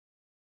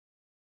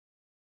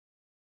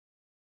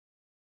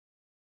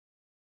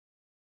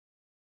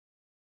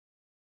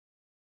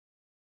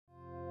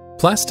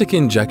Plastic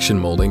injection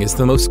molding is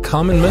the most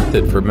common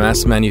method for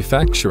mass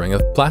manufacturing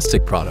of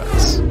plastic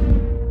products.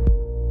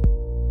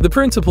 The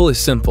principle is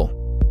simple.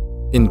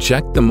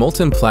 Inject the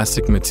molten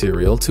plastic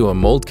material to a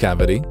mold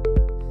cavity,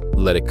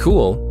 let it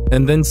cool,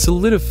 and then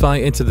solidify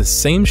into the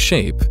same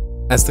shape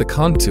as the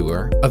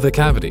contour of the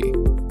cavity.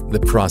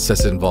 The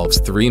process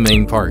involves three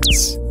main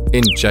parts: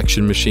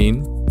 injection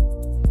machine,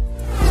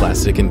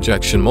 plastic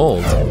injection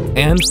mold,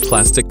 and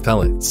plastic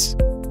pellets.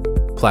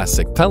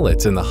 Plastic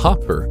pellets in the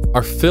hopper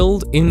are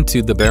filled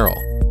into the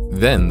barrel.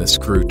 Then the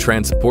screw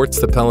transports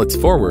the pellets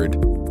forward,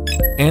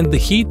 and the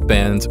heat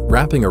bands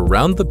wrapping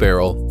around the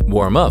barrel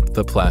warm up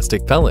the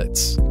plastic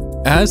pellets.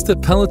 As the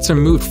pellets are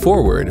moved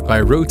forward by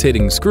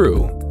rotating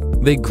screw,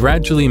 they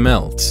gradually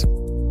melt.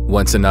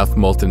 Once enough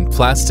molten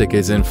plastic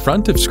is in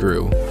front of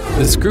screw,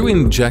 the screw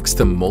injects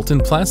the molten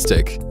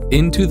plastic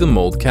into the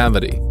mold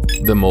cavity.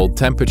 The mold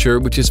temperature,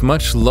 which is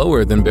much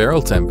lower than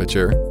barrel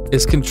temperature,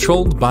 is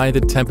controlled by the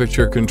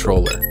temperature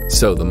controller,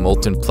 so the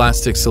molten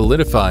plastic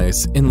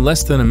solidifies in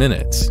less than a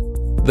minute.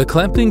 The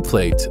clamping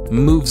plate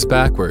moves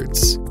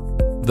backwards.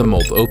 The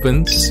mold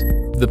opens,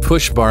 the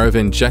push bar of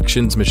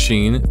injections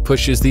machine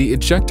pushes the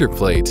ejector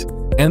plate,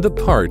 and the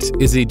part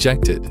is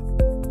ejected.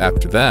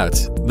 After that,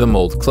 the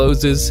mold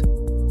closes,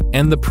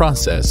 and the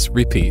process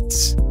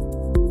repeats.